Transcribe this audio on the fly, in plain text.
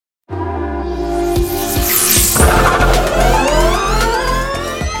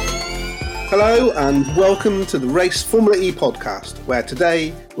Hello and welcome to the Race Formula E podcast, where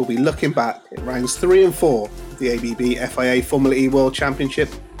today we'll be looking back at rounds 3 and 4 of the ABB FIA Formula E World Championship,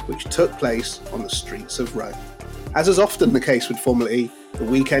 which took place on the streets of Rome. As is often the case with Formula E, the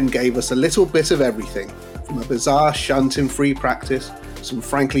weekend gave us a little bit of everything, from a bizarre shunt in free practice, some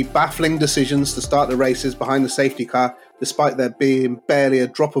frankly baffling decisions to start the races behind the safety car despite there being barely a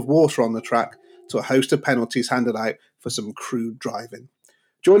drop of water on the track, to a host of penalties handed out for some crude driving.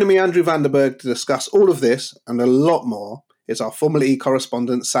 Joining me, Andrew Vanderberg, to discuss all of this and a lot more is our Formula E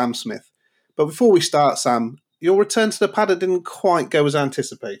correspondent, Sam Smith. But before we start, Sam, your return to the paddock didn't quite go as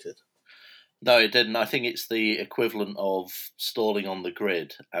anticipated. No, it didn't. I think it's the equivalent of stalling on the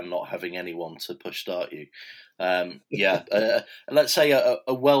grid and not having anyone to push start you. Let's say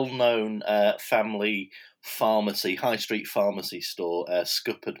a well-known family pharmacy, high street pharmacy store,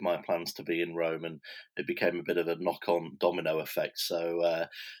 scuppered my plans to be in Rome, and it became a bit of a knock-on domino effect. So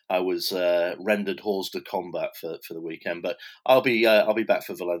I was rendered hors de combat for the weekend, but I'll be back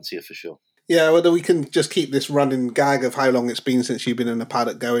for Valencia for sure. Yeah, whether we can just keep this running gag of how long it's been since you've been in the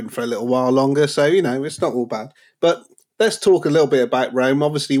paddock going for a little while longer. So, it's not all bad. But let's talk a little bit about Rome.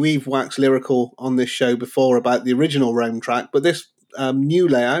 Obviously, we've waxed lyrical on this show before about the original Rome track, but this new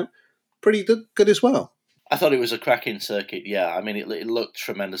layout, pretty good as well. I thought it was a cracking circuit, yeah. I mean, it looked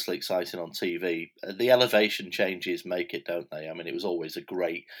tremendously exciting on TV. The elevation changes make it, don't they? I mean, it was always a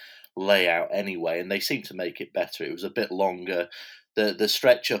great layout anyway, and they seem to make it better. It was a bit longer. The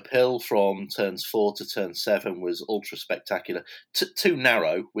stretch uphill from turns 4 to turn 7 was ultra spectacular. Too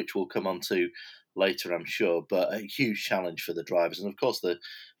narrow, which we'll come on to later, I'm sure, but a huge challenge for the drivers. And of course, the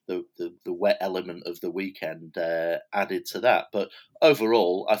wet element of the weekend added to that. But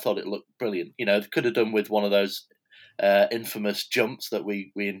overall, I thought it looked brilliant. It could have done with one of those infamous jumps that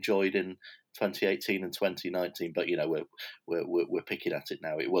we enjoyed in 2018 and 2019. But we're picking at it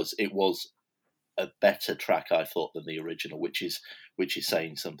now. It was a better track, I thought, than the original, which is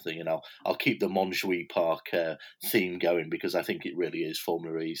saying something. And I'll keep the Montjuïc Park theme going, because I think it really is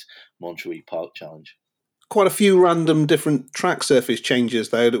Formula E's Montjuïc Park Challenge. Quite a few random different track surface changes,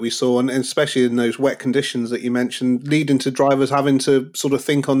 though, that we saw, and especially in those wet conditions that you mentioned, leading to drivers having to sort of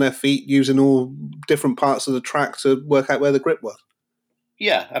think on their feet, using all different parts of the track to work out where the grip was.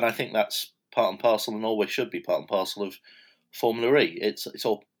 Yeah, and I think that's part and parcel, and always should be part and parcel of Formula E. It's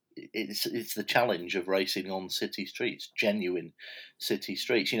the challenge of racing on city streets, genuine city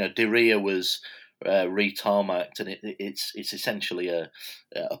streets. De Ria was retarmacked, and it's essentially a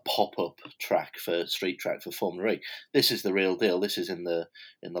pop-up street track for Formula E. This is the real deal. This is in the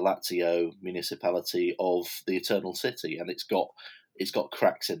Lazio municipality of the Eternal City, and it's got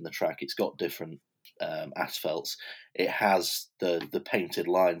cracks in the track. It's got different asphalts. It has the painted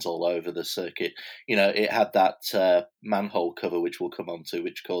lines all over the circuit. It had that manhole cover, which we'll come on to,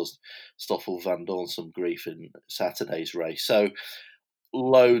 which caused Stoffel Vandoorne some grief in Saturday's race. So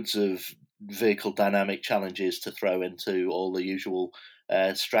loads of vehicle dynamic challenges to throw into all the usual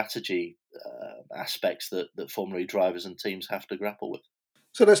strategy aspects that Formula E drivers and teams have to grapple with.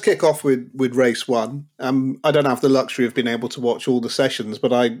 So let's kick off with race 1. I don't have the luxury of being able to watch all the sessions,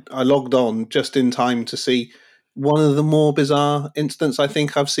 but I logged on just in time to see one of the more bizarre incidents I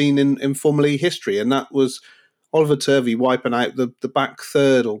think I've seen in Formula E history, and that was Oliver Turvey wiping out the back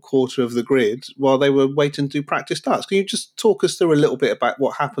third or quarter of the grid while they were waiting to do practice starts. Can you just talk us through a little bit about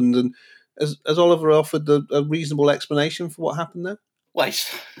what happened, and has Oliver offered a reasonable explanation for what happened there? Well,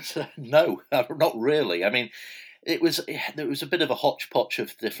 no, not really. I mean, there was a bit of a hodgepodge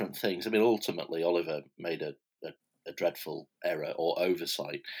of different things. I mean, ultimately, Oliver made a dreadful error or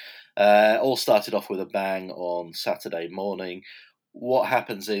oversight. All started off with a bang on Saturday morning. What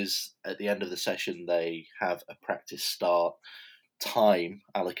happens is, at the end of the session, they have a practice start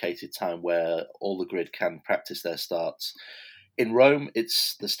allocated time, where all the grid can practice their starts. In Rome,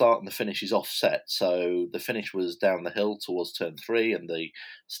 it's the start and the finish is offset. So the finish was down the hill towards turn 3, and the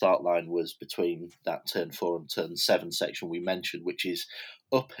start line was between that turn 4 and turn 7 section we mentioned, which is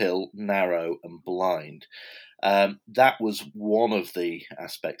uphill, narrow, and blind. That was one of the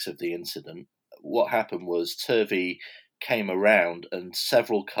aspects of the incident. What happened was Turvey came around, and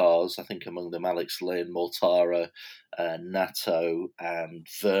several cars, I think among them Alex Lynn, Mortara, Nato, and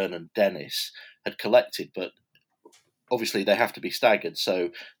Verne and Dennis, had collected, but obviously they have to be staggered. So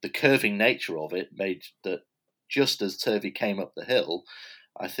the curving nature of it made that just as Turvey came up the hill,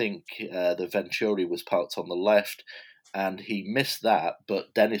 I think the Venturi was parked on the left, and he missed that,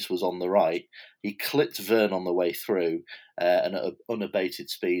 but Dennis was on the right. He clipped Verne on the way through, and at an unabated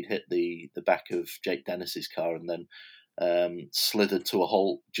speed hit the back of Jake Dennis's car, and then slithered to a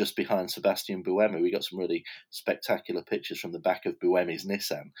halt just behind Sebastian Buemi. We got some really spectacular pictures from the back of Buemi's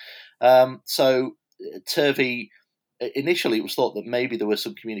Nissan. So Turvey, initially it was thought that maybe there were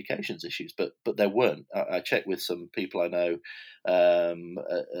some communications issues, but there weren't. I checked with some people I know at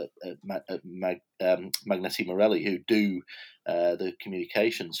Magneti Marelli, who do the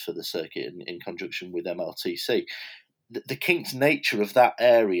communications for the circuit in conjunction with MRTC. The kinked nature of that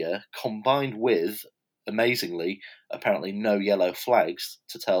area, combined with, amazingly, apparently no yellow flags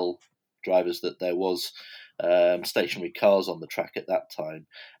to tell drivers that there was stationary cars on the track at that time,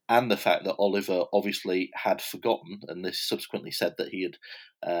 and the fact that Oliver obviously had forgotten, and this subsequently said that he had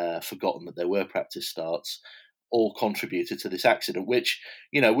forgotten that there were practice starts, all contributed to this accident, which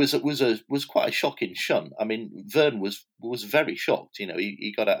was quite a shocking shunt. I mean, Verne was very shocked.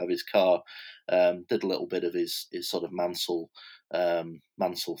 He got out of his car, did a little bit of his sort of Mansell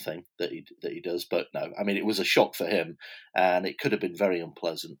thing that he does, but no, I mean, it was a shock for him, and it could have been very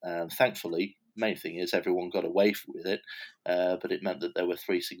unpleasant. And thankfully, main thing is everyone got away with it, but it meant that there were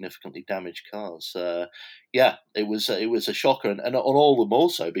 3 significantly damaged cars. It was a shocker, and on all the more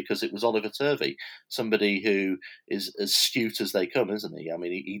so because it was Oliver Turvey, somebody who is as astute as they come, isn't he? I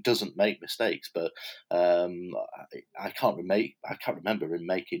mean, he doesn't make mistakes, but I can't remember him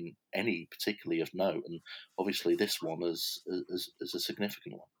making any particularly of note, and obviously this one is a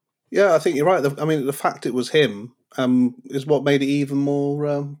significant one. Yeah, I think you're right. I mean, the fact it was him is what made it even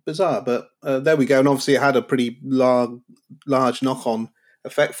more bizarre. But there we go. And obviously it had a pretty large knock-on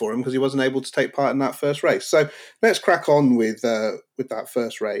effect for him because he wasn't able to take part in that first race. So let's crack on with that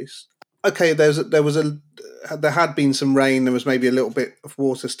first race. Okay, there had been some rain. There was maybe a little bit of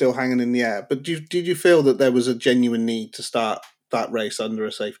water still hanging in the air. But did you feel that there was a genuine need to start that race under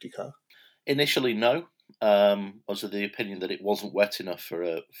a safety car? Initially, no. I was of the opinion that it wasn't wet enough for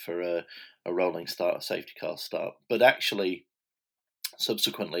a rolling start, a safety car start. But actually,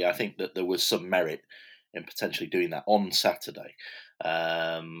 subsequently, I think that there was some merit in potentially doing that on Saturday.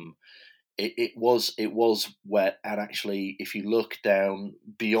 It was wet, and actually, if you look down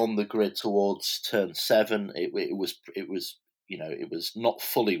beyond the grid towards turn 7, it was not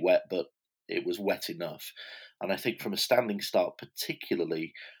fully wet, but it was wet enough. And I think from a standing start,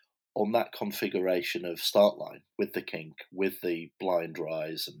 particularly on that configuration of start line with the kink, with the blind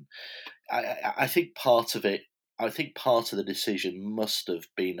rise, and I think part of the decision must have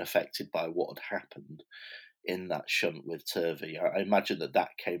been affected by what had happened in that shunt with Turvey. I imagine that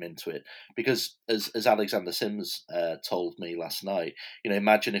came into it because, as Alexander Sims told me last night,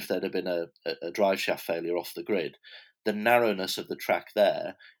 imagine if there'd have been a drive shaft failure off the grid, the narrowness of the track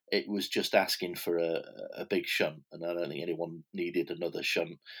there. It was just asking for a big shunt, and I don't think anyone needed another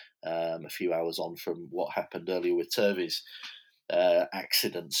shunt a few hours on from what happened earlier with Turvey's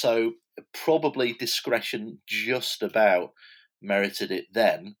accident. So probably discretion just about merited it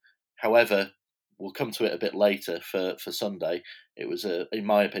then. However, we'll come to it a bit later for Sunday. It was, in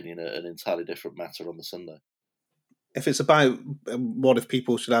my opinion, an entirely different matter on the Sunday. If it's about what if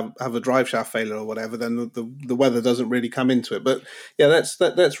people should have a drive shaft failure or whatever, then the weather doesn't really come into it. But yeah,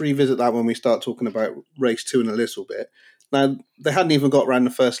 let's revisit that when we start talking about race 2 in a little bit. Now, they hadn't even got around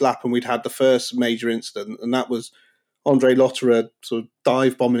the first lap, and we'd had the first major incident, and that was Andre Lotterer sort of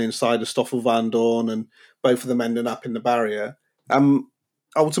dive bombing inside of Stoffel Vandoorne, and both of them ended up in the barrier.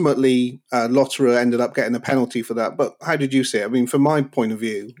 Ultimately, Lotterer ended up getting a penalty for that. But how did you see it? I mean, from my point of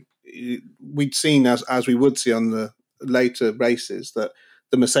view, we'd seen, as we would see on the later races, that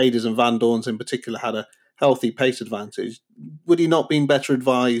the Mercedes and Vandoorne's in particular had a healthy pace advantage. Would he not been better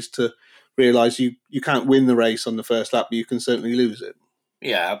advised to realise you can't win the race on the first lap, but you can certainly lose it?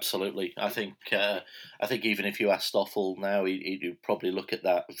 Yeah, absolutely. I think even if you ask Stoffel now, he'd probably look at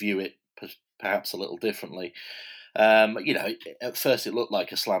that, view it perhaps a little differently. At first it looked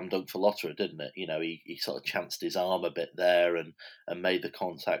like a slam dunk for Lotterer, didn't it? He sort of chanced his arm a bit there and made the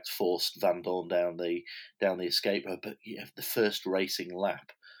contact, forced Vandoorne down the escape road. But the first racing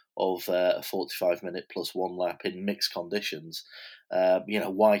lap of a 45-minute plus 1 lap in mixed conditions,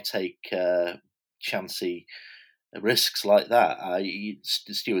 why take chancy risks like that? The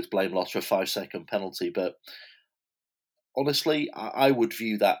stewards blame Lotterer, a 5-second penalty, but honestly, I would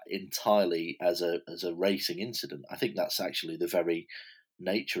view that entirely as a racing incident. I think that's actually the very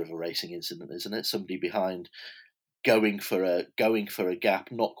nature of a racing incident, isn't it? Somebody behind going for a gap,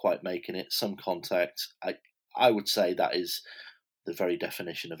 not quite making it, some contact. I would say that is the very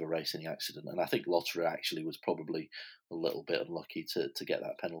definition of a racing accident, and I think Lotterer actually was probably a little bit unlucky to get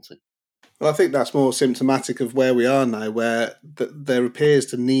that penalty. Well, I think that's more symptomatic of where we are now, where there appears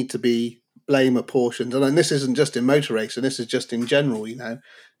to need to be blame apportioned. And this isn't just in motor racing, this is just in general,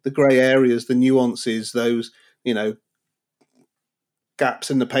 the grey areas, the nuances, those,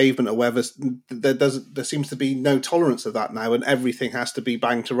 gaps in the pavement or whether there seems to be no tolerance of that now, and everything has to be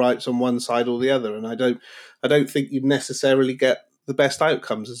banged to rights on one side or the other. And I don't think you necessarily get the best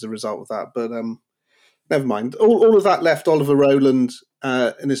outcomes as a result of that. But never mind. All of that left Oliver Rowland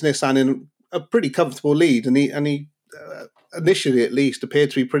in his Nissan in a pretty comfortable lead, and he initially at least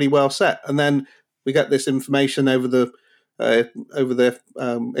appeared to be pretty well set. And then we get this information over the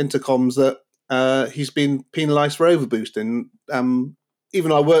intercoms that he's been penalised for overboosting.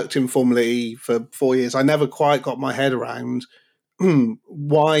 Even though I worked in Formula E for 4 years, I never quite got my head around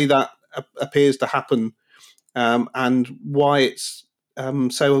why that appears to happen and why it's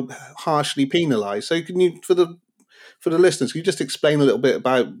so harshly penalised. So can you, for the listeners, can you just explain a little bit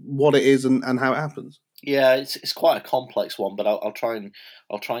about what it is and how it happens? Yeah, it's quite a complex one, but I'll try and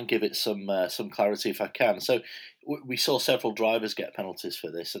give it some clarity if I can. So we saw several drivers get penalties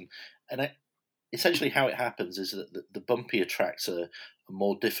for this, and essentially how it happens is that the bumpier tracks are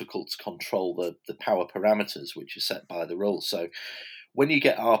more difficult to control the power parameters, which are set by the rules. So when you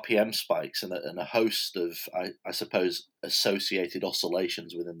get RPM spikes and a host of, I suppose, associated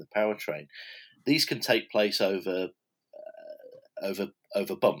oscillations within the powertrain, these can take place over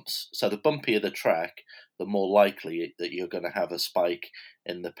bumps. So the bumpier the track, the more likely that you're going to have a spike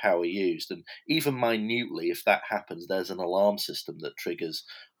in the power used. And even minutely, if that happens, there's an alarm system that triggers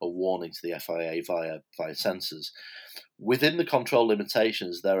a warning to the FIA via sensors. Within the control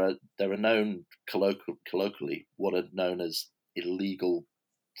limitations, there are known colloquially what are known as illegal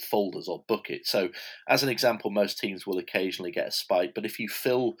folders or buckets. So as an example, most teams will occasionally get a spike, but if you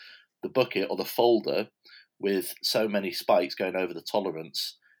fill the bucket or the folder with so many spikes going over the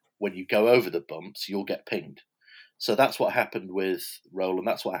tolerance, when you go over the bumps, you'll get pinged. So that's what happened with Rowland.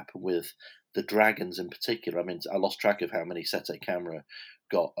 That's what happened with the Dragons in particular. I mean, I lost track of how many Sette Camera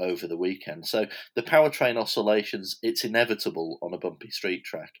got over the weekend. So the powertrain oscillations, it's inevitable on a bumpy street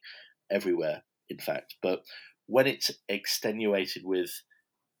track everywhere, in fact. But when it's extenuated with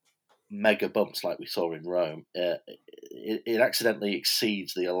mega bumps like we saw in Rome, it accidentally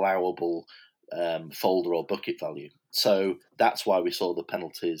exceeds the allowable folder or bucket value. So that's why we saw the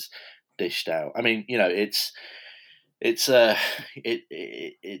penalties dished out. I mean, it's a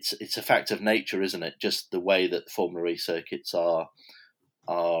fact of nature, isn't it? Just the way that Formula E circuits are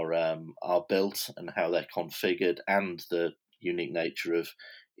built and how they're configured, and the unique nature of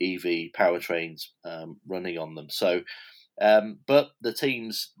EV powertrains running on them. So, but the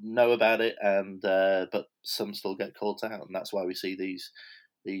teams know about it, and but some still get caught out, and that's why we see these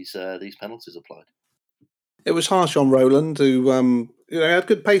penalties applied. It was harsh on Rowland, who had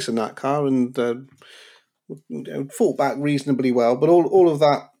good pace in that car and fought back reasonably well. But all of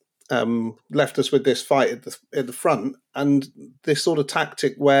that left us with this fight at the front, and this sort of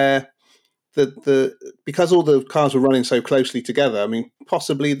tactic where because all the cars were running so closely together. I mean,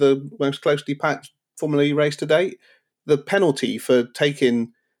 possibly the most closely packed Formula E race to date. The penalty for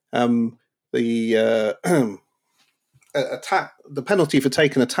taking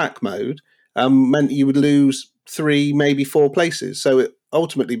attack mode meant you would lose 3, maybe 4 places. So it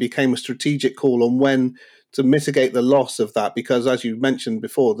ultimately became a strategic call on when to mitigate the loss of that, because as you mentioned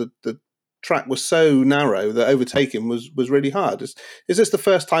before, the track was so narrow that overtaking was really hard. Is this the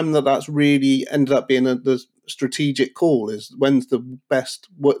first time that's really ended up being the strategic call? Is when's the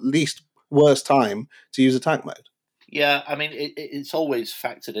least worst time to use attack mode? Yeah, I mean, it's always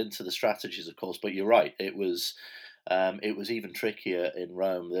factored into the strategies, of course, but you're right. It was even trickier in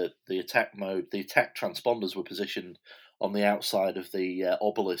Rome. The attack transponders were positioned on the outside of the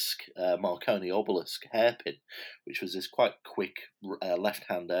Marconi obelisk hairpin, which was this quite quick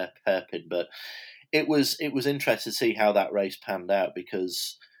left-hand hairpin. But it was interesting to see how that race panned out,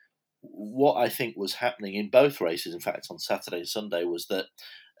 because what I think was happening in both races, in fact, on Saturday and Sunday, was that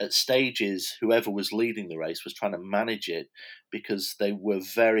at stages, whoever was leading the race was trying to manage it, because they were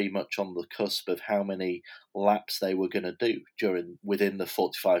very much on the cusp of how many laps they were going to do within the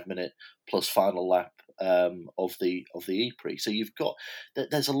 45-minute plus final lap of the E-Prix. So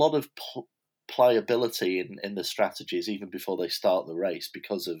there's a lot of pliability in the strategies even before they start the race,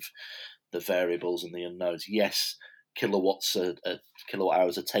 because of the variables and the unknowns. Yes, kilowatt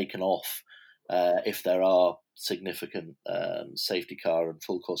hours are taken off if there are significant safety car and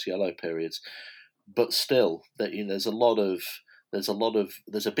full course yellow periods, but still, there's a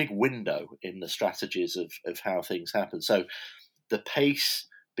big window in the strategies of how things happen. So the pace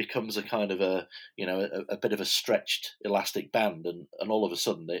becomes a kind of a bit of a stretched elastic band, and all of a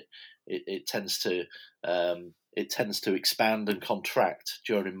sudden it tends to expand and contract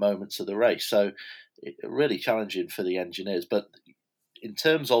during moments of the race. So really challenging for the engineers. But in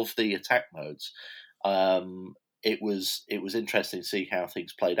terms of the attack modes, it was interesting to see how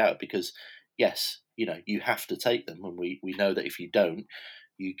things played out because, yes, you have to take them, and we know that if you don't,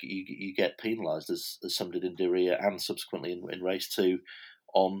 you get penalised, as some did in Diriyah and subsequently in race 2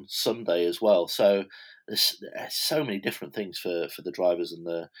 on Sunday as well. So there's so many different things for the drivers and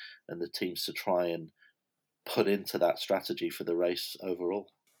the teams to try and put into that strategy for the race overall.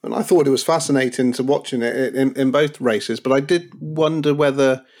 And I thought it was fascinating to watching it in both races, but I did wonder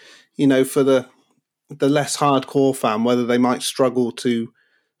whether, for the less hardcore fan, whether they might struggle to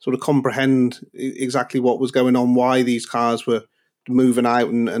sort of comprehend exactly what was going on, why these cars were moving out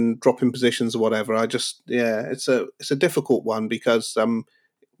and dropping positions or whatever. It's a difficult one because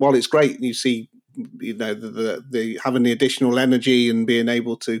while it's great, you see, the having the additional energy and being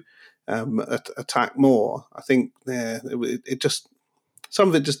able to attack more. I think it just, some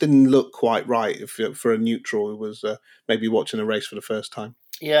of it just didn't look quite right for a neutral who was maybe watching a race for the first time.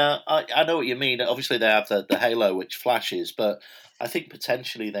 Yeah, I know what you mean. Obviously, they have the halo which flashes, but I think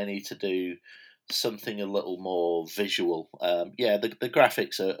potentially they need to do something a little more visual. The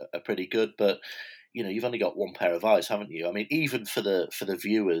graphics are pretty good, but you've only got one pair of eyes, haven't you? I mean, even for the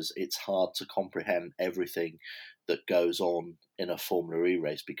viewers, it's hard to comprehend everything that goes on in a Formula E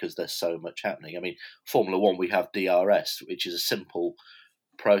race because there's so much happening. I mean, Formula One, we have DRS, which is a simple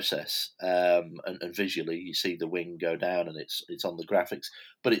process, and visually you see the wing go down and it's on the graphics,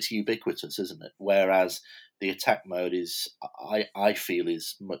 but it's ubiquitous, isn't it? Whereas the attack mode is, I feel,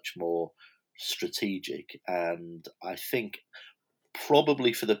 is much more strategic, and I think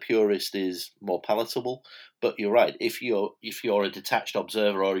probably for the purist is more palatable. But you're right, if you're a detached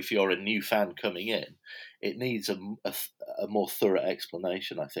observer or if you're a new fan coming in, it needs a more thorough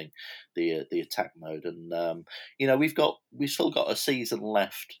explanation, I think, the attack mode. And we've still got a season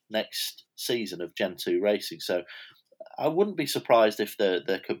left next season of Gen 2 racing, so I wouldn't be surprised if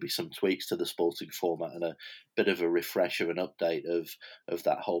there could be some tweaks to the sporting format and a bit of a refresher and update of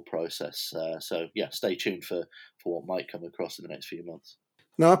that whole process. Stay tuned for what might come across in the next few months.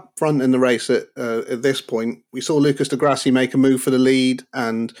 Now, up front in the race at this point, we saw Lucas di Grassi make a move for the lead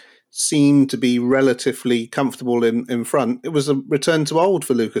and seemed to be relatively comfortable in front. It was a return to old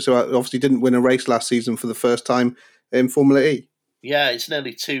for Lucas, who obviously didn't win a race last season for the first time in Formula E. Yeah, it's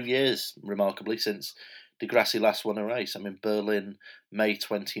nearly 2 years, remarkably, since di Grassi last won a race. I mean, Berlin, May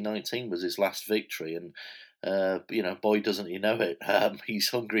 2019 was his last victory, and boy, doesn't he know it. He's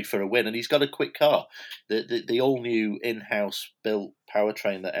hungry for a win, and he's got a quick car. The all-new in-house built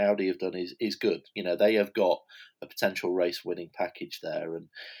powertrain that Audi have done is good. They have got a potential race-winning package there, and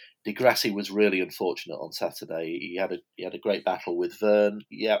di Grassi was really unfortunate on Saturday. He had a great battle with Verne.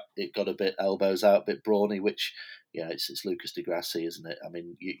 Yeah, it got a bit elbows out, a bit brawny, which, it's Lucas di Grassi, isn't it? I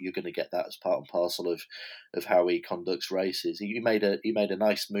mean, you're going to get that as part and parcel of how he conducts races. He made a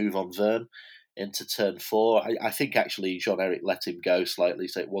nice move on Verne into turn 4. I think actually Jean-Eric let him go slightly,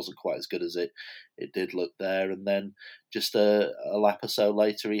 so it wasn't quite as good as it did look there. And then just a lap or so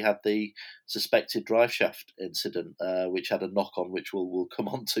later, he had the suspected driveshaft incident, which had a knock-on, which we'll come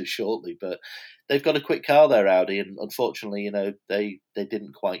on to shortly. But they've got a quick car there, Audi, and unfortunately, they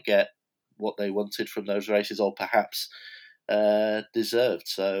didn't quite get what they wanted from those races, or perhaps deserved.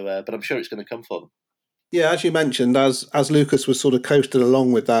 So, but I'm sure it's going to come for them. Yeah, as you mentioned, as Lucas was sort of coasted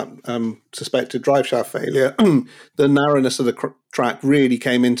along with that suspected driveshaft failure, the narrowness of the track really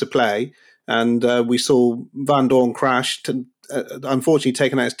came into play, and we saw Vandoorne crash, unfortunately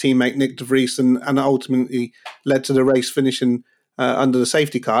taking out his teammate Nick de Vries, and ultimately led to the race finishing under the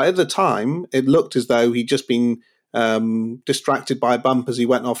safety car. At the time, it looked as though he'd just been distracted by a bump as he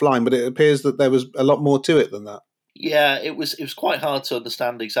went offline, but it appears that there was a lot more to it than that. Yeah, it was quite hard to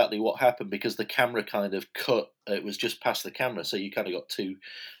understand exactly what happened because the camera kind of cut. It was just past the camera, so you kind of got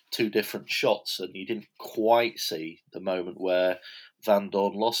two different shots, and you didn't quite see the moment where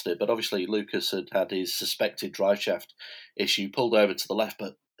Vandoorne lost it. But obviously, Lucas had his suspected driveshaft issue, pulled over to the left,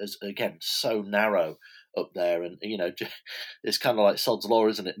 but again, so narrow up there, and it's kind of like sod's law,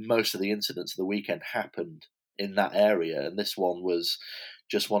 isn't it? Most of the incidents of the weekend happened in that area, and this one was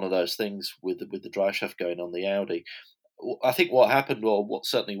just one of those things with the driveshaft going on the Audi. I think what happened, or what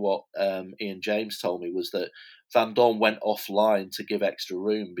Ian James told me, was that Vandoorne went offline to give extra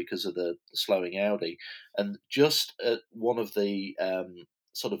room because of the slowing Audi, and just at one of the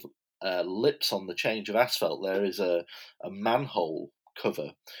lips on the change of asphalt, there is a manhole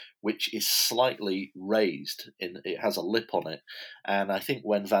cover which is slightly raised. It has a lip on it, and I think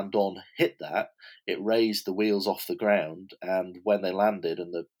when Vandoorne hit that, it raised the wheels off the ground, and when they landed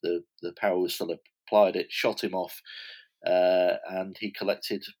and the power was still applied, it shot him off and he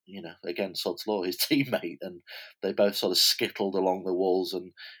collected, again, sod's law, his teammate, and they both sort of skittled along the walls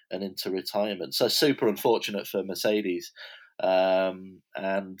and into retirement. So super unfortunate for Mercedes,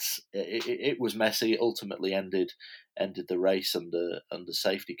 and it was messy. It ultimately ended the race under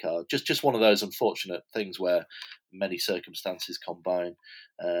safety car. Just one of those unfortunate things where many circumstances combine,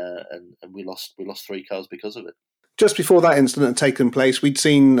 and we lost 3 cars because of it. Just before that incident had taken place, we'd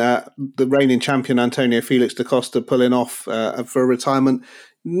seen the reigning champion Antonio Felix da Costa pulling off for a retirement.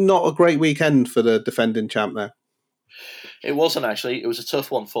 Not a great weekend for the defending champ there. It wasn't, actually. It was a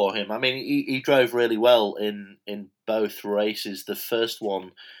tough one for him. I mean, he drove really well in both races. The first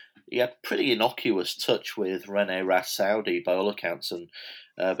one, he had pretty innocuous touch with René Rast Saudi by all accounts,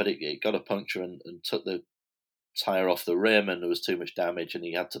 but it got a puncture and took the tyre off the rim, and there was too much damage, and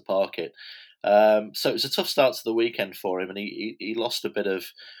he had to park it. So it was a tough start to the weekend for him, and he lost a bit of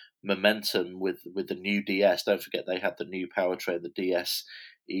momentum with the new DS. Don't forget they had the new powertrain, the DS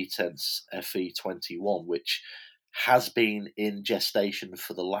E-Tense FE21, which has been in gestation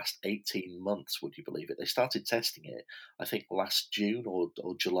for the last 18 months, would you believe it? They started testing it, I think, last June or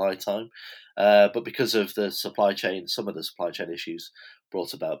July time. But because of the supply chain, some of the supply chain issues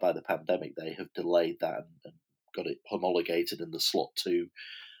brought about by the pandemic, they have delayed that and got it homologated in the slot 2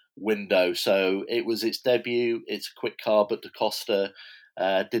 window. So it was its debut. It's a quick car, but da Costa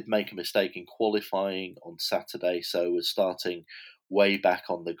did make a mistake in qualifying on Saturday, so was starting way back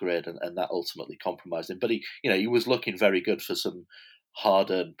on the grid, and that ultimately compromised him. But he was looking very good for some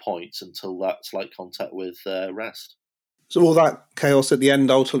hard-earned points until that slight contact with Rast. So all that chaos at the end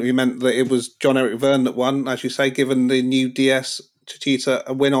ultimately meant that it was Jean-Eric Vergne that won, as you say, given the new DS Techeetah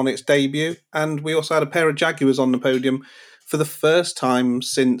a win on its debut. And we also had a pair of Jaguars on the podium for the first time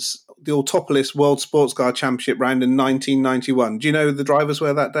since the Autopolis World Sports Car Championship round in 1991. Do you know who the drivers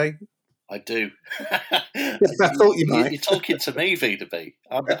were that day? I do. I thought you might. You're talking to me, VW.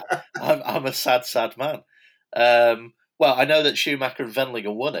 I'm a sad man. Well, I know that Schumacher and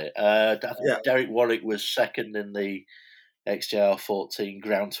Wendlinger won it. Derek Warwick was second in the XJR14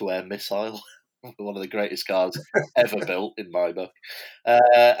 ground-to-air missile, one of the greatest cars ever built in my book.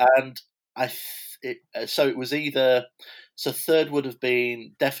 And so it was either. So third would have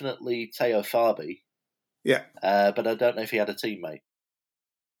been definitely Teo Fabi. Yeah. But I don't know if he had a teammate.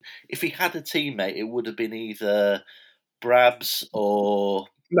 If he had a teammate, it would have been either Brabs or...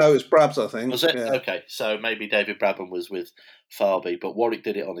 No, it's Brabs, I think. Was it? Yeah. Okay, so maybe David Brabham was with Fabi, but Warwick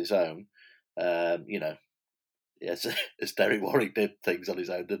did it on his own. Yes, as Derek Warwick did things on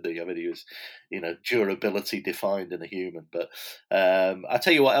his own, didn't he? I mean, he was, durability defined in a human. But I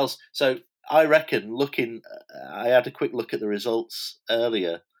tell you what else. So I reckon, I had a quick look at the results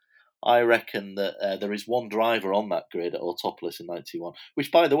earlier. I reckon that there is one driver on that grid at Autopolis in 91,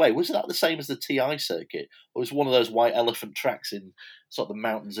 which, by the way, was that the same as the TI circuit? Or was one of those white elephant tracks in sort of the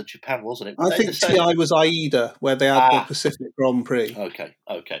mountains of Japan, wasn't it? I think TI was AIDA, where they had the Pacific Grand Prix. Okay.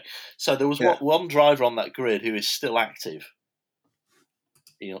 So there was one driver on that grid who is still active.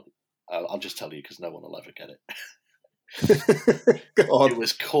 I'll just tell you because no one will ever get it. Go on. It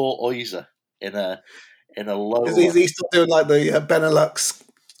was Cor Oizer in a low... Is he still doing like the Benelux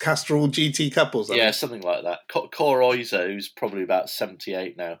Castrol GT couples? Yeah, something like that. Cor Oizer, who's probably about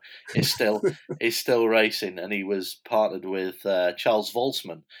 78 now, is still racing, and he was partnered with Charles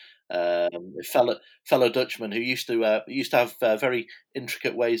Volsman, a fellow Dutchman who used to have very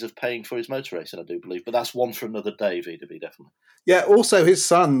intricate ways of paying for his motor racing, I do believe. But that's one for another day, VW, definitely. Yeah. Also, his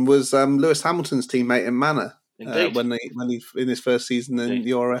son was Lewis Hamilton's teammate in Manor. When he in his first season in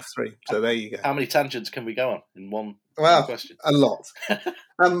the RF3. So there you go. How many tangents can we go on in one question? A lot.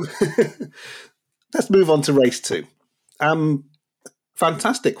 Let's move on to race 2.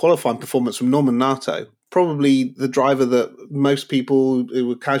 Fantastic qualifying performance from Norman Nato. Probably the driver that most people who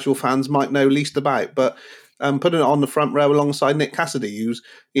were casual fans might know least about, but putting it on the front row alongside Nick Cassidy, who's,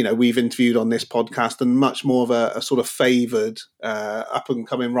 we've interviewed on this podcast, and much more of a sort of favoured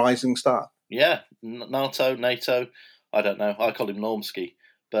up-and-coming rising star. Yeah, NATO, I don't know. I call him Normski,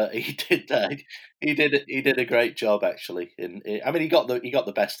 but he did a great job actually. He got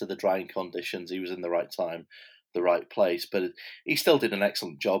the best of the drying conditions. He was in the right time, the right place, but he still did an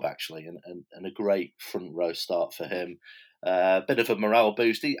excellent job actually, and a great front row start for him. A bit of a morale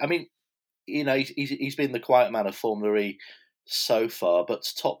boost. He's been the quiet man of Formula E so far, but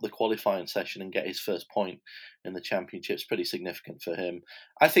to top the qualifying session and get his first point in the championship is pretty significant for him.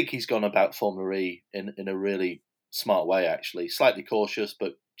 I think he's gone about Formula E in a really smart way, actually. Slightly cautious,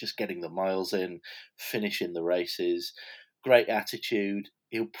 but just getting the miles in, finishing the races. Great attitude.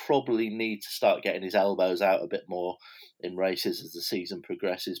 he'll probably need to start getting his elbows out a bit more in races as the season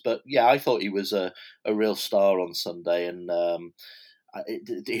progresses. But yeah, I thought he was a real star on Sunday, and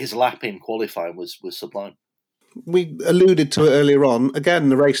his lap in qualifying was sublime. We alluded to it earlier on. Again,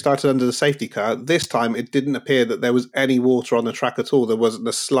 the race started under the safety car. This time, it didn't appear that there was any water on the track at all. There wasn't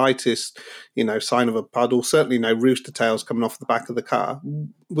the slightest, sign of a puddle. Certainly, no rooster tails coming off the back of the car.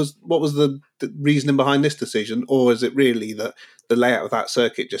 What was the reasoning behind this decision, or is it really that the layout of that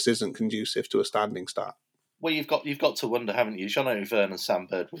circuit just isn't conducive to a standing start? Well, you've got to wonder, haven't you? Jean-Eric Vergne and Sam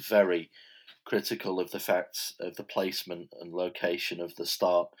Bird were very critical of the facts of the placement and location of the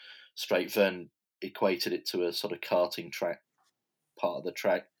start straight. Vergne equated it to a sort of karting track, part of the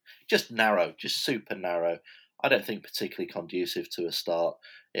track. Just narrow, just super narrow. I don't think particularly conducive to a start.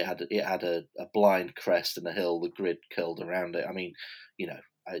 It had a blind crest and a hill, the grid curled around it. I mean,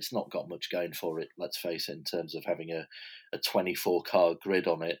 it's not got much going for it, let's face it, in terms of having a 24-car grid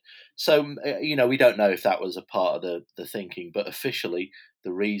on it. So, we don't know if that was a part of the thinking, but officially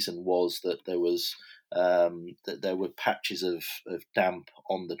the reason was that there was that there were patches of damp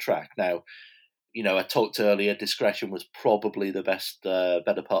on the track. Now, I talked earlier, discretion was probably the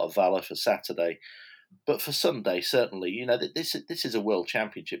better part of valour for Saturday. But for Sunday, certainly, this is a world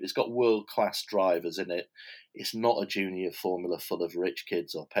championship. It's got world-class drivers in it. It's not a junior formula full of rich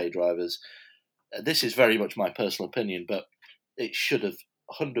kids or pay drivers. This is very much my personal opinion, but it should have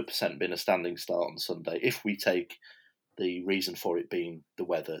 100% been a standing start on Sunday if we take the reason for it being the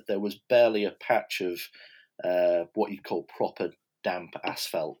weather. There was barely a patch of what you'd call proper damp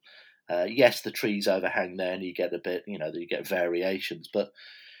asphalt. Yes, the trees overhang there, and you get a bit, you get variations, but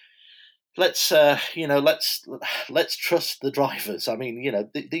let's trust the drivers. I mean,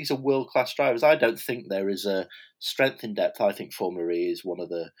 these are world-class drivers. I don't think there is a strength in depth. I think Formula E is one of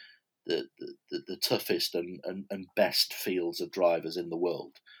the toughest and best fields of drivers in the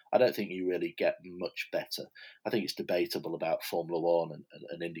world. I don't think you really get much better. I think it's debatable about Formula One and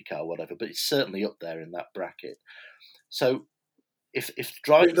IndyCar, whatever, but it's certainly up there in that bracket. So if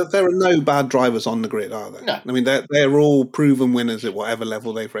drivers, there are no bad drivers on the grid, are there? No. I mean, they're all proven winners at whatever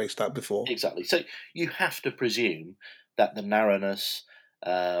level they've raced at before. Exactly. So you have to presume that the narrowness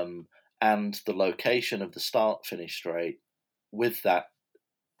and the location of the start-finish straight, with that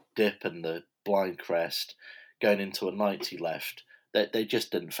dip and the blind crest going into a 90 left, they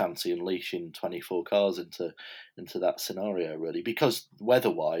just didn't fancy unleashing 24 cars into that scenario, really, because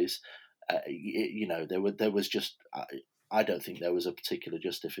weather-wise, there was just. I don't think there was a particular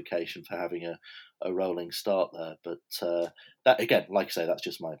justification for having a rolling start there. But that, again, like I say, that's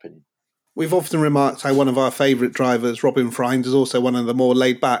just my opinion. We've often remarked how one of our favourite drivers, Robin Frijns, is also one of the more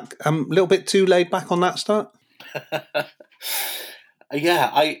laid back. A little bit too laid back on that start?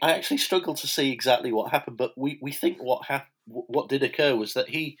 Yeah, I actually struggled to see exactly what happened, but we think what did occur was that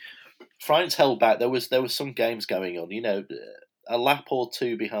Frijns held back. There was some games going on, a lap or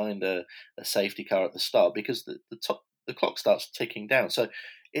two behind a safety car at the start, because the clock starts ticking down. So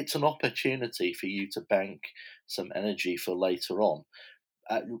it's an opportunity for you to bank some energy for later on.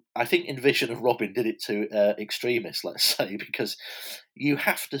 I think in vision of Robin did it to extremists, let's say, because you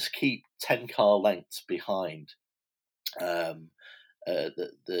have to keep 10 car lengths behind the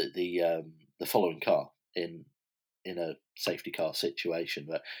following car in a safety car situation.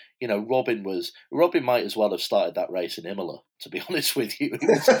 But Robin might as well have started that race in Imola, to be honest with you.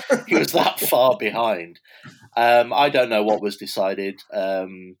 He was that far behind. I don't know what was decided,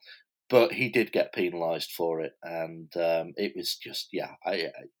 but he did get penalised for it, and it was just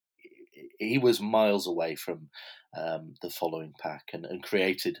he was miles away from the following pack and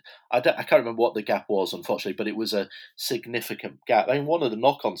created. I can't remember what the gap was, unfortunately, but it was a significant gap. I mean, one of the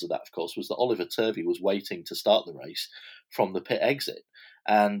knock-ons of that, of course, was that Oliver Turvey was waiting to start the race from the pit exit,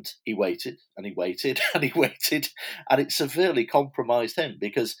 and he waited and he waited and he waited, and it severely compromised him,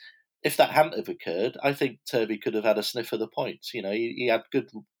 because if that hadn't have occurred, I think Turvey could have had a sniff of the points. He had good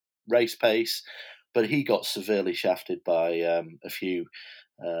race pace, but he got severely shafted by a few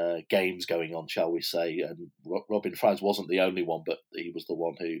games going on, shall we say. And Robin Frijns wasn't the only one, but he was the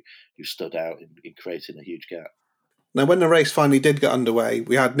one who stood out in creating a huge gap. Now, when the race finally did get underway,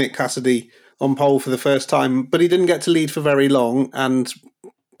 we had Nick Cassidy on pole for the first time, but he didn't get to lead for very long and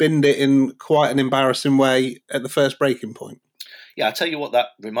binned it in quite an embarrassing way at the first braking point. Yeah, I tell you what that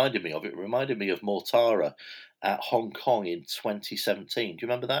reminded me of. It reminded me of Mortara at Hong Kong in 2017. Do you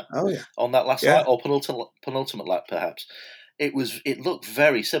remember that? Oh, yeah. On that last lap, or penultimate lap, perhaps. It looked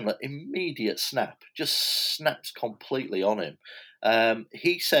very similar. Immediate snap, just snaps completely on him.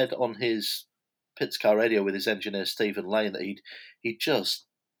 He said on his pits car radio with his engineer Stephen Lane that he just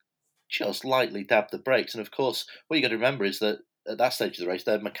lightly dabbed the brakes. And of course, what you got to remember is that at that stage of the race,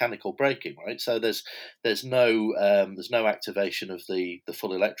 they're mechanical braking, right? So there's no activation of the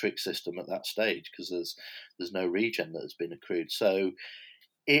full electric system at that stage because there's no regen that has been accrued. So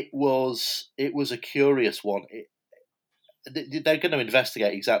it was a curious one. They're going to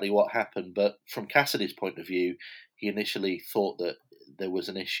investigate exactly what happened, but from Cassidy's point of view, he initially thought that there was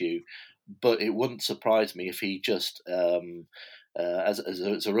an issue, but it wouldn't surprise me if he just, as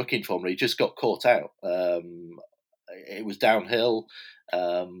a rookie in Formula, he just got caught out. It was downhill,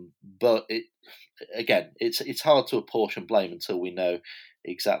 but it's hard to apportion blame until we know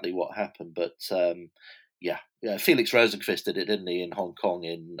exactly what happened. But yeah, Felix Rosenqvist did it, didn't he, in Hong Kong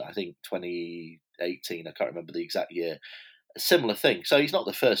in, I think, 2018. I can't remember the exact year. A similar thing. So he's not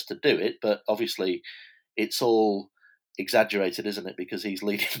the first to do it, but obviously it's all exaggerated, isn't it? Because he's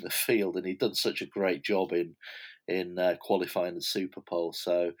leading the field and he's done such a great job in qualifying the Super Pole.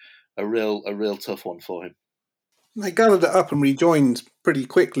 So a real tough one for him. They gathered it up and rejoined pretty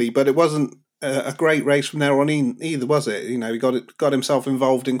quickly, but it wasn't a great race from there on either, was it? You know, he got himself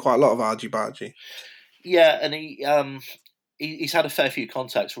involved in quite a lot of argy-bargy. Yeah, and he's had a fair few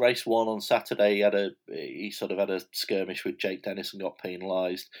contacts. Race 1 on Saturday, he sort of had a skirmish with Jake Dennis and got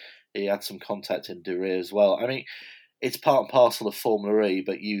penalised. He had some contact in De Ree as well. I mean, it's part and parcel of Formula E,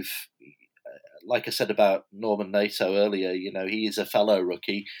 but like I said about Norman Nato earlier, you know, he is a fellow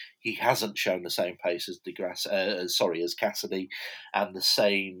rookie. He hasn't shown the same pace as as Cassidy, and the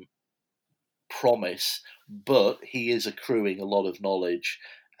same promise, but he is accruing a lot of knowledge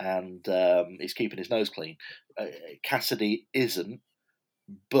and he's keeping his nose clean. Cassidy isn't,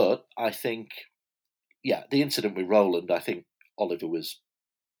 but I think, the incident with Rowland, I think Oliver was,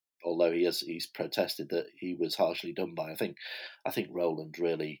 although he's protested that he was harshly done by. I think Rowland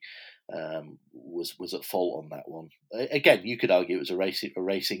really was at fault on that one. Again, you could argue it was a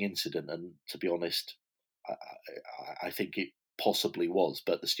racing incident, and to be honest, I think it possibly was,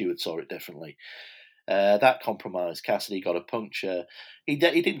 but the steward saw it differently. That compromise, Cassidy got a puncture. He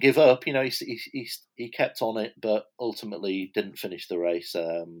didn't give up, you know. He kept on it, but ultimately didn't finish the race.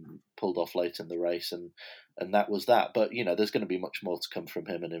 Pulled off late in the race, and that was that. But you know, there's going to be much more to come from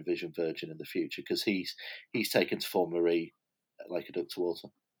him and Envision Virgin in the future because he's taken to Formula E like a duck to water.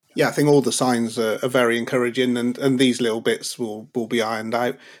 Yeah, I think all the signs are very encouraging, and these little bits will be ironed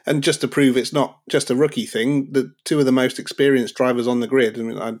out. And just to prove it's not just a rookie thing, the two of the most experienced drivers on the grid, I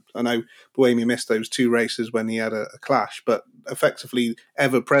mean, I know Buemi missed those 2 races when he had a clash, but effectively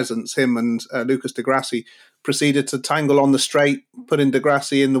ever-present, him and Lucas Di Grassi proceeded to tangle on the straight, putting Di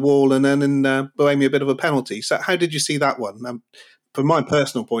Grassi in the wall and then Buemi a bit of a penalty. So how did you see that one? From my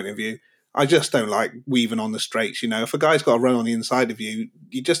personal point of view, I just don't like weaving on the straights. You know, if a guy's got a run on the inside of you,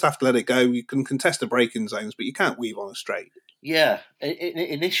 you just have to let it go. You can contest the braking zones, but you can't weave on a straight. Yeah,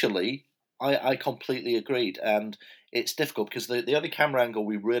 initially, I completely agreed, and it's difficult because the only camera angle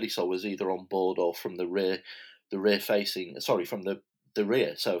we really saw was either on board or from the rear facing. Sorry, from the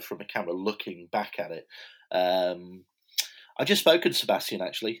rear, so from a camera looking back at it. I just spoken to Sebastian,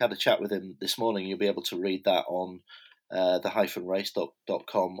 actually, had a chat with him this morning. You'll be able to read that on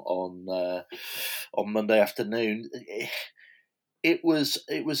the-race.com on Monday afternoon. It was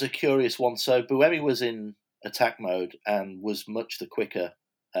a curious one. So Buemi was in attack mode and was much the quicker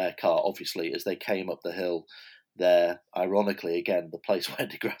car, obviously, as they came up the hill there. Ironically, again, the place where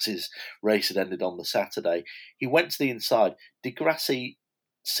Di Grassi's race had ended on the Saturday. He went to the inside. Di Grassi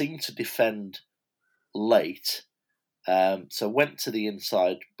seemed to defend late, so went to the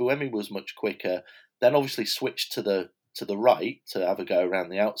inside. Buemi was much quicker. Then obviously switched to the right to have a go around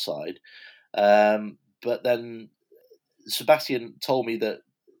the outside. But then Sebastian told me that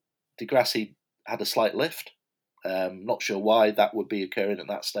Di Grassi had a slight lift. Not sure why that would be occurring at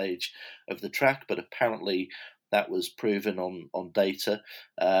that stage of the track, but apparently that was proven on data.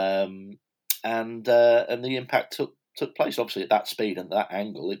 And the impact took place. Obviously, at that speed and that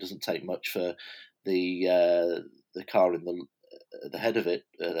angle, it doesn't take much for the car in the head of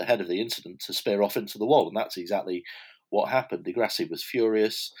the incident to spear off into the wall, and that's exactly what happened. Di Grassi was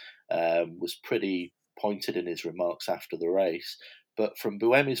furious, was pretty pointed in his remarks after the race. But from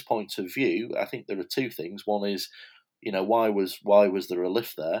Buemi's point of view, I think there are 2 things. One is, you know, why was there a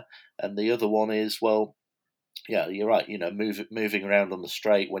lift there, and the other one is, well, yeah, you're right. You know, moving around on the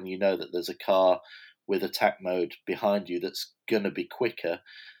straight when you know that there's a car with attack mode behind you that's going to be quicker.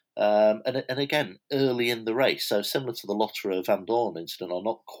 And again, early in the race, so similar to the Lotterer Van Dorn incident, or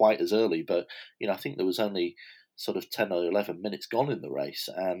not quite as early, but you know, I think there was only sort of 10 or 11 minutes gone in the race,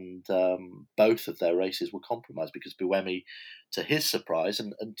 and both of their races were compromised because Buemi, to his surprise,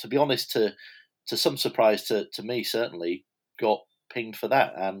 and to be honest, to some surprise to me certainly, got pinged for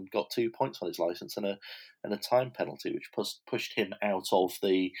that and got 2 points on his licence and a time penalty, which pushed him out of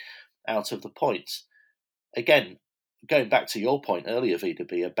the points. Again, going back to your point earlier,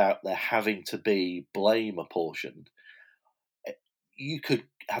 VW, about there having to be blame apportioned, you could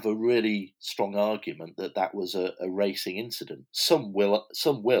have a really strong argument that was a racing incident. Some will,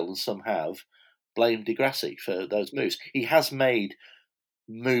 and some have blamed Di Grassi for those moves. He has made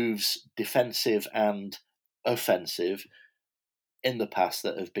moves, defensive and offensive, in the past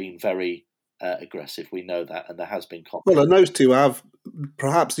that have been very aggressive. We know that, and there has been conflict. Well, and those two have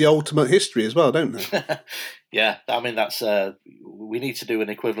perhaps the ultimate history as well, don't they? Yeah, I mean, that's we need to do an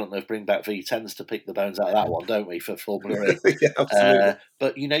equivalent of bring back V10s to pick the bones out of that one, don't we, for Formula E? Yeah, absolutely.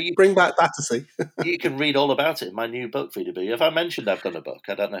 But you bring back Battersea. You can read all about it in my new book, VW. Have I mentioned I've done a book?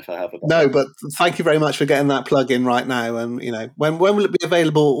 I don't know if I have. No, but thank you very much for getting that plug in right now. And when will it be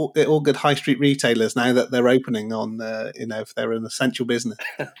available at all good high street retailers now that they're opening on? If they're an essential business.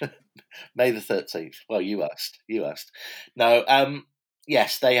 May the 13th. Well, you asked. No,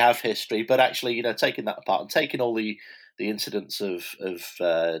 yes, they have history, but actually, taking that apart and taking all the incidents of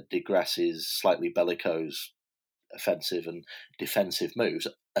Di Grassi's slightly bellicose, offensive and defensive moves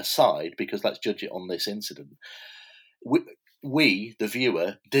aside, because let's judge it on this incident. We, the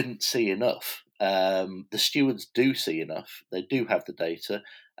viewer, didn't see enough. The stewards do see enough. They do have the data,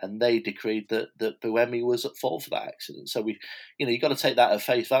 and they decreed that Buemi was at fault for that accident. So you've got to take that at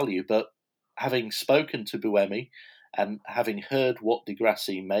face value. But having spoken to Buemi and having heard what Di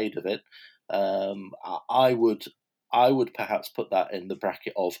Grassi made of it, I would perhaps put that in the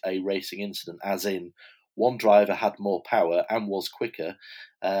bracket of a racing incident, as in one driver had more power and was quicker,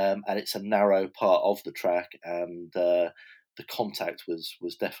 and it's a narrow part of the track, and the contact was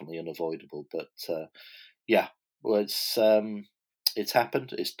definitely unavoidable. But it's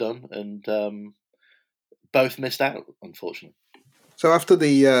happened, it's done, and both missed out, unfortunately. So after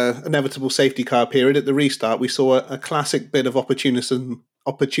the inevitable safety car period at the restart, we saw a classic bit of opportunism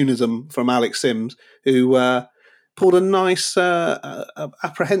from Alex Sims, who pulled a nice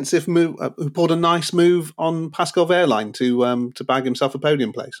apprehensive move. Who pulled a nice move on Pascal Wehrlein to bag himself a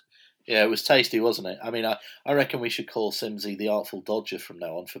podium place. Yeah, it was tasty, wasn't it? I mean, I reckon we should call Simsy the Artful Dodger from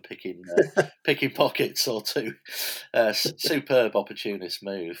now on for picking pockets or two. Superb opportunist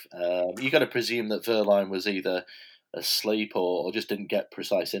move. You got to presume that Wehrlein was either asleep or just didn't get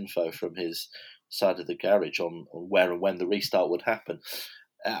precise info from his side of the garage on where and when the restart would happen.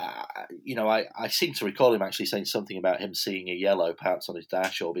 I seem to recall him actually saying something about him seeing a yellow perhaps on his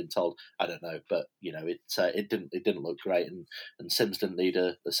dash, or being told, I don't know, but it didn't look great, and Sims didn't need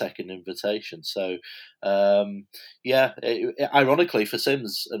a second invitation. So ironically for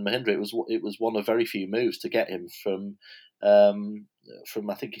Sims and Mahindra, it was one of very few moves to get him from I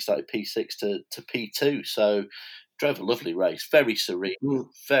think he started P6 to P2. So drove a lovely race, very serene,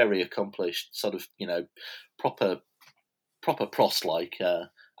 very accomplished, sort of proper Prost-like,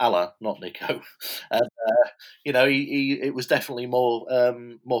 Alain, not Nico. And, it was definitely more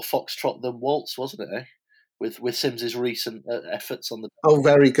foxtrot than waltz, wasn't it? With Sims's recent efforts on the. Oh,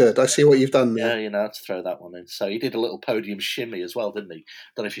 very good. I see what you've done there. Yeah, I had to throw that one in. So he did a little podium shimmy as well, didn't he?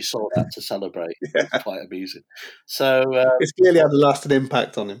 Don't know if you saw that to celebrate. Yeah. It was quite amusing. So it's clearly had a lasting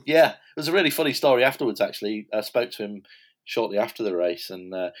impact on him. Yeah, it was a really funny story afterwards. Actually, I spoke to him shortly after the race,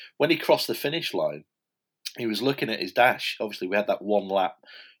 and when he crossed the finish line, he was looking at his dash. Obviously, we had that one lap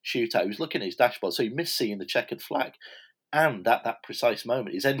shootout. He was looking at his dashboard, so he missed seeing the checkered flag. And at that precise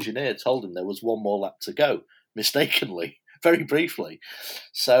moment, his engineer told him there was one more lap to go, mistakenly, very briefly.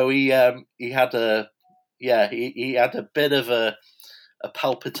 So he had a bit of a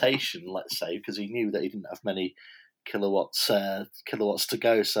palpitation, let's say, because he knew that he didn't have many kilowatts to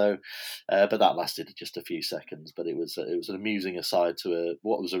go. So, but that lasted just a few seconds. But it was an amusing aside to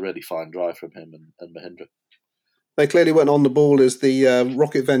what was a really fine drive from him and Mahindra. They clearly weren't on the ball as the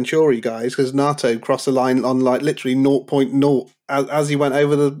Rocket Venturi guys, because Nato crossed the line on literally 0.0 as he went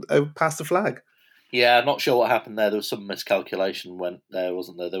over past the flag. Yeah, I'm not sure what happened there. There was some miscalculation went there,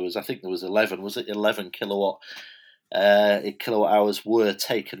 wasn't there? I think there was 11. Was it 11 kilowatt hours were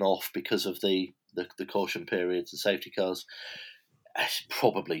taken off because of the caution periods and safety cars? It's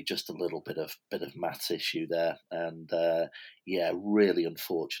probably just a little bit of maths issue there, and really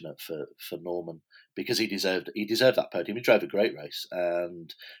unfortunate for Norman, because he deserved that podium. He drove a great race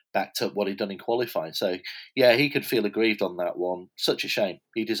and backed up what he'd done in qualifying. So yeah, he could feel aggrieved on that one. Such a shame.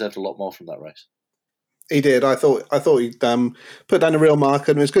 He deserved a lot more from that race. He did. I thought he'd put down a real mark,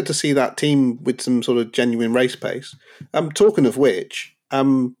 and it was good to see that team with some sort of genuine race pace. Talking of which,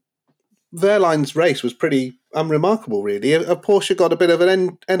 Wehrlein's race was pretty unremarkable, really. Porsche got a bit of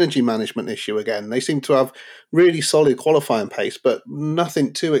an energy management issue again. They seem to have really solid qualifying pace, but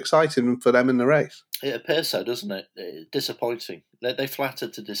nothing too exciting for them in the race. It appears so, doesn't it? Disappointing. They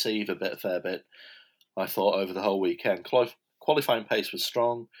flattered to deceive a fair bit, I thought, over the whole weekend. Qualifying pace was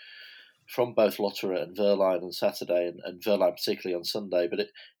strong from both Lotterer and Wehrlein on Saturday, and Wehrlein particularly on Sunday, but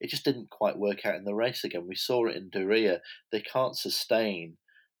it just didn't quite work out in the race again. We saw it in Diriyah. They can't sustain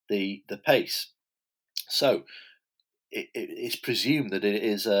the pace. So it's presumed that it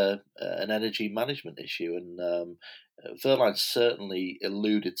is an energy management issue, and Wehrlein certainly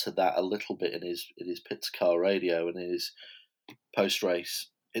alluded to that a little bit in his pits car radio and in his post race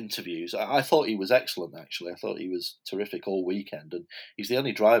interviews. I thought he was excellent, actually. I thought he was terrific all weekend, and he's the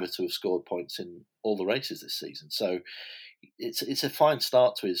only driver to have scored points in all the races this season. So it's a fine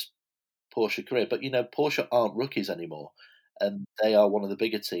start to his Porsche career. But Porsche aren't rookies anymore, and they are one of the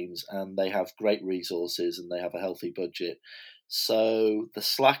bigger teams, and they have great resources, and they have a healthy budget. So the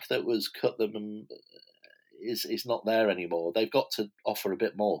slack that was cut them is not there anymore. They've got to offer a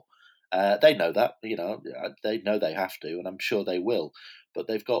bit more. They know that, they know they have to, and I'm sure they will. But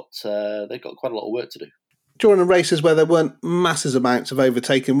they've got quite a lot of work to do. During the races where there weren't massive amounts of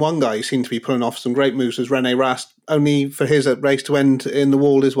overtaking, one guy who seemed to be pulling off some great moves was René Rast, only for his race to end in the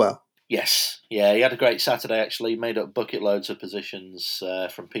wall as well. Yes, yeah, he had a great Saturday, actually. Made up bucket loads of positions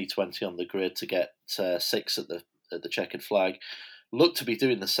from P20 on the grid to get 6 at the checkered flag. Looked to be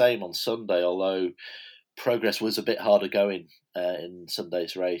doing the same on Sunday, although progress was a bit harder going in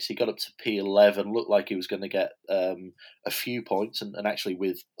Sunday's race. He got up to P11, looked like he was going to get a few points, and actually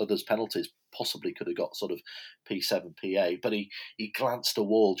with others' penalties possibly could have got sort of P7, P8, but he glanced a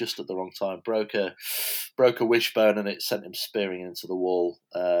wall just at the wrong time, broke a wishbone, and it sent him spearing into the wall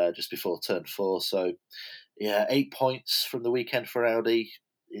just before turn 4. So yeah, 8 points from the weekend for Audi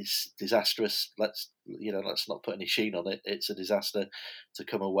is disastrous. Let's not put any sheen on it. It's a disaster to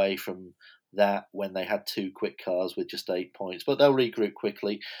come away from that when they had 2 quick cars with just 8 points, but they'll regroup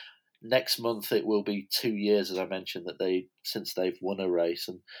quickly. Next month it will be 2 years, as I mentioned, since they've won a race,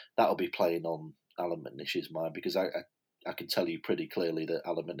 and that'll be playing on Alan McNish's mind, because I can tell you pretty clearly that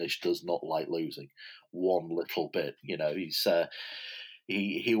Alan McNish does not like losing one little bit. He's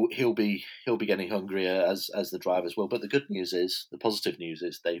he'll be getting hungrier as the drivers will. But the positive news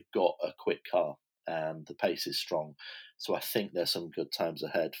is they've got a quick car and the pace is strong. So I think there's some good times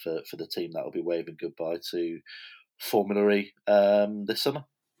ahead for the team that will be waving goodbye to Formula E this summer.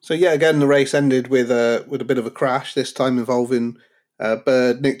 So yeah, again, the race ended with a bit of a crash, this time involving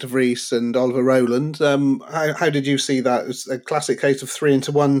Bird, Nick De Vries and Oliver Rowland. How did you see that? It's a classic case of 3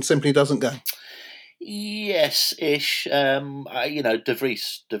 into 1 simply doesn't go. Yes-ish. De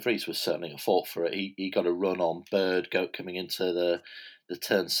Vries was certainly a fault for it. He got a run on Bird coming into the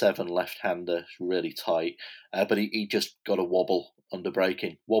turn 7 left-hander, really tight, but he just got a wobbled under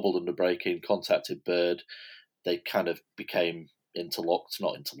braking, contacted Bird. They kind of became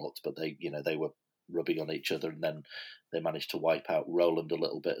not interlocked, but they were rubbing on each other, and then they managed to wipe out Rowland a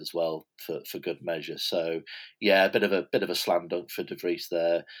little bit as well for good measure. So yeah, a bit of a slam dunk for De Vries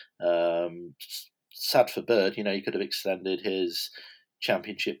there. Sad for Bird, he could have extended his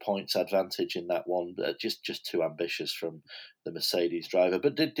championship points advantage in that one, but just too ambitious from the Mercedes driver.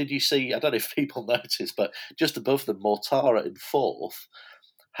 But did you see, I don't know if people noticed, but just above them, Mortara in 4th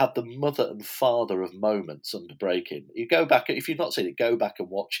had the mother and father of moments under braking. You go back, if you've not seen it, go back and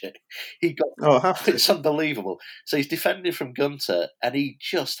watch it. It's unbelievable. So he's defending from Gunter, and he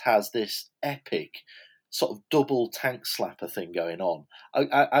just has this epic sort of double tank slapper thing going on.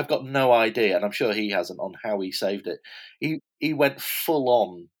 I've got no idea, and I'm sure he hasn't, on how he saved it. He went full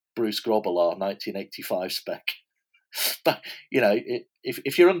on Bruce Grobbelaar 1985 spec. But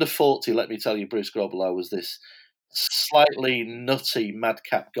if you're under 40, let me tell you, Bruce Grobbelaar was this slightly nutty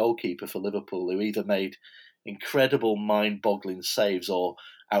madcap goalkeeper for Liverpool who either made incredible mind-boggling saves or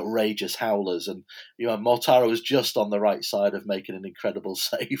outrageous howlers, and Mortara was just on the right side of making an incredible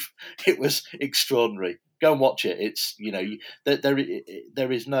save. It was extraordinary. Go and watch it. It's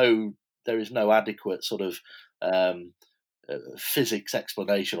there is no adequate sort of physics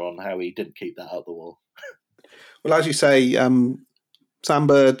explanation on how he didn't keep that out the wall. Well, as you say, Sam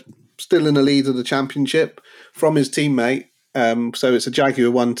Bird still in the lead of the championship from his teammate. So it's a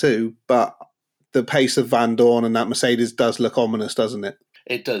Jaguar 1-2, but the pace of Van Dorn and that Mercedes does look ominous, doesn't it?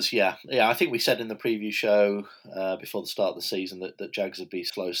 It does, yeah. I think we said in the preview show before the start of the season that Jags would be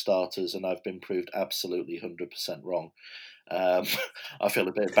slow starters, and I've been proved absolutely 100% wrong. I feel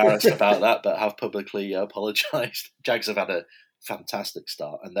a bit embarrassed about that, but have publicly apologised. Jags have had a fantastic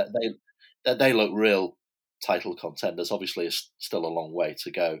start, and they look real title contenders. Obviously, it's still a long way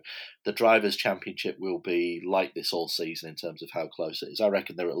to go. The Drivers' Championship will be like this all season in terms of how close it is. I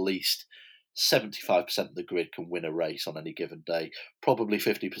reckon there are at least 75% of the grid can win a race on any given day. Probably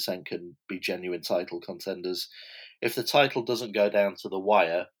 50% can be genuine title contenders. If the title doesn't go down to the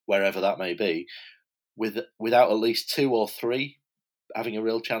wire, wherever that may be, without at least 2 or 3 having a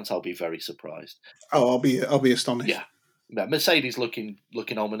real chance, I'll be very surprised. Oh, I'll be astonished. Yeah, Mercedes looking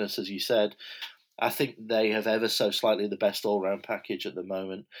ominous, as you said. I think they have ever so slightly the best all-round package at the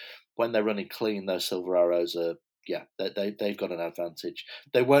moment. When they're running clean, those Silver Arrows are, they've got an advantage.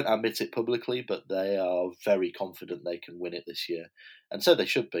 They won't admit it publicly, but they are very confident they can win it this year, and so they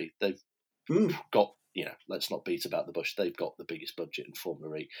should be. They've got, let's not beat about the bush. They've got the biggest budget in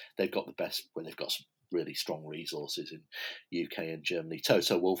Formula E. They've got the best. They've got some really strong resources in UK and Germany.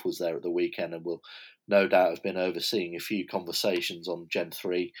 Toto Wolff was there at the weekend and will no doubt have been overseeing a few conversations on Gen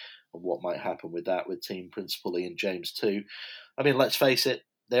 3 and what might happen with that, with team principal Ian James too. I mean, let's face it,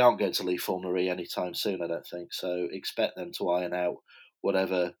 they aren't going to leave Formula E anytime soon, I don't think. So expect them to iron out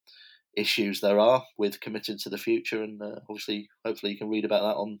whatever issues there are with committing to the future. And hopefully you can read about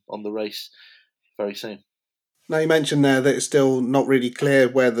that on the race very soon. Now, you mentioned there that it's still not really clear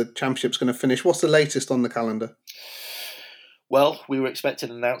where the championship's going to finish. What's the latest on the calendar? Well, we were expecting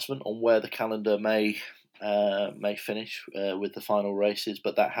an announcement on where the calendar may finish with the final races,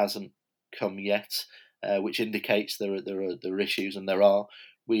 but that hasn't come yet, which indicates there are issues, and there are.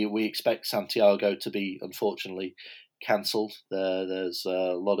 We expect Santiago to be, unfortunately, cancelled. There's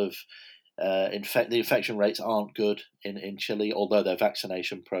a lot of the infection rates aren't good in Chile, although their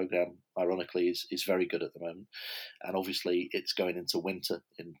vaccination program, ironically, is very good at the moment. And obviously, it's going into winter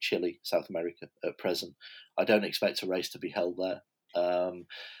in Chile, South America, at present. I don't expect a race to be held there.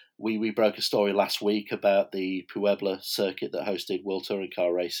 We broke a story last week about the Puebla circuit that hosted World Touring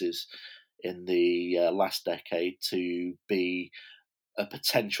Car races in the last decade to be a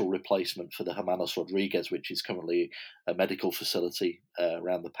potential replacement for the Hermanos Rodriguez, which is currently a medical facility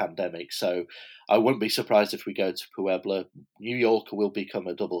around the pandemic. So I wouldn't be surprised if we go to Puebla. New York will become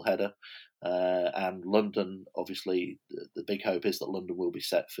a double header. And London, obviously, the big hope is that London will be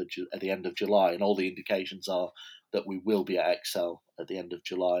set for at the end of July, and all the indications are that we will be at Excel at the end of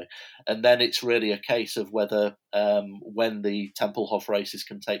July. And then it's really a case of whether when the Tempelhof races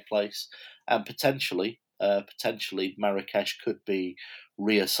can take place, and potentially Marrakesh could be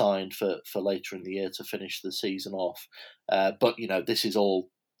reassigned for later in the year to finish the season off. But this is all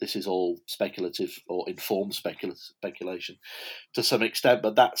speculative or informed speculation to some extent.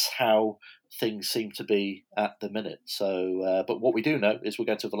 But that's how things seem to be at the minute. So, but what we do know is we're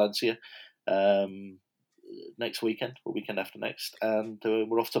going to Valencia next weekend or weekend after next, and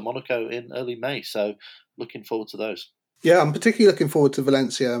we're off to Monaco in early May. So, looking forward to those. Yeah, I'm particularly looking forward to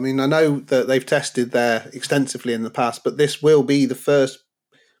Valencia. I mean, I know that they've tested there extensively in the past, but this will be the first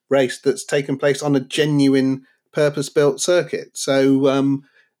race that's taken place on a genuine purpose-built circuit. So,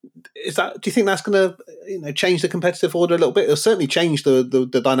 do you think that's going to change the competitive order a little bit? It'll certainly change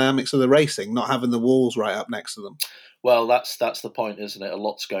the dynamics of the racing, not having the walls right up next to them. Well, that's the point, isn't it? A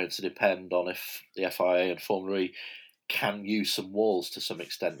lot's going to depend on if the FIA and Formula E can use some walls to some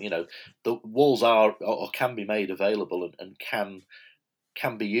extent. The walls are or can be made available and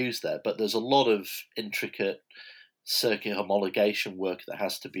can be used there, but there's a lot of intricate circuit homologation work that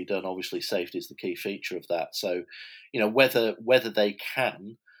has to be done. Obviously, safety is the key feature of that. So, whether they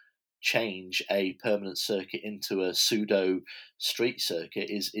can change a permanent circuit into a pseudo street circuit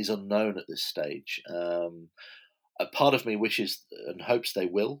is unknown at this stage. A part of me wishes and hopes they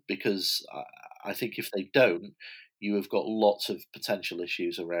will, because I think if they don't, you have got lots of potential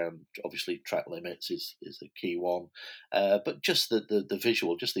issues around. Obviously, track limits is a key one, but just the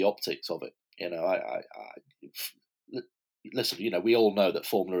visual, just the optics of it. Listen, we all know that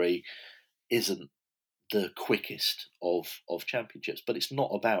Formula E isn't the quickest of championships, but it's not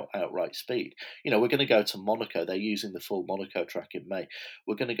about outright speed. We're going to go to Monaco. They're using the full Monaco track in May.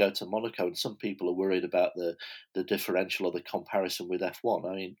 We're going to go to Monaco, and some people are worried about the differential or the comparison with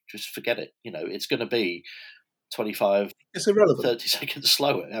F1. I mean, just forget it. It's going to be 25, it's irrelevant. 30 seconds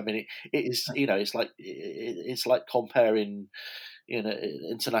slower. I mean, it is. It's like comparing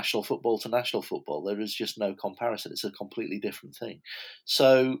international football to national football. There is just no comparison. It's a completely different thing.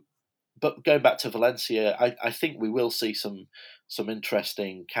 So, but going back to Valencia, I think we will see some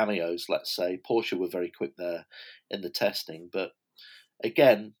interesting cameos. Let's say Porsche were very quick there in the testing, but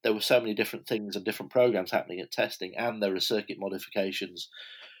again, there were so many different things and different programs happening at testing, and there are circuit modifications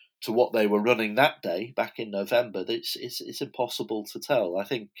to what they were running that day back in November. It's impossible to tell. I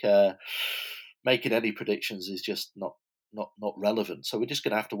think making any predictions is just not not relevant. So we're just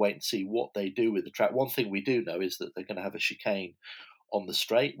going to have to wait and see what they do with the track. One thing we do know is that they're going to have a chicane on the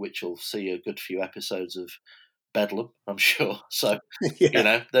straight, which will see a good few episodes of Bedlam, I'm sure. So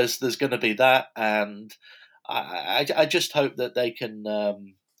there's going to be that, and I just hope that they can.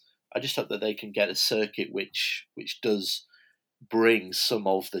 I just hope that they can get a circuit which does bring some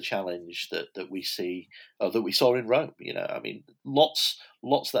of the challenge that we see, that we saw in Rome. I mean, lots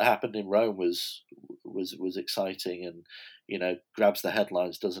that happened in Rome was exciting, and grabs the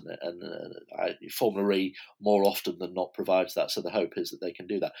headlines, doesn't it? And Formula E more often than not provides that. So the hope is that they can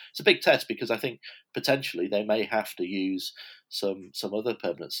do that. It's a big test, because I think potentially they may have to use some other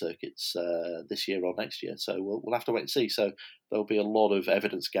permanent circuits this year or next year. So we'll have to wait and see. So there'll be a lot of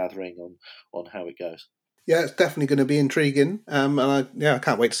evidence gathering on how it goes. Yeah, it's definitely going to be intriguing. And I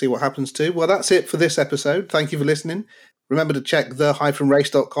can't wait to see what happens too. Well, that's it for this episode. Thank you for listening. Remember to check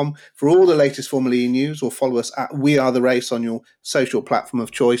the-race.com for all the latest Formula E news, or follow us at We Are The Race on your social platform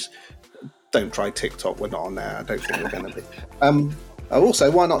of choice. Don't try TikTok, we're not on there. I don't think we're going to be. Also,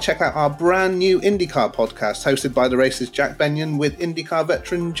 why not check out our brand new IndyCar podcast hosted by the Race's Jack Benyon with IndyCar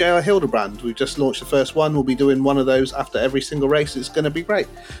veteran JR Hildebrand. We've just launched the first one. We'll be doing one of those after every single race. It's going to be great.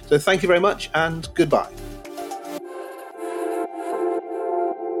 So thank you very much, and goodbye.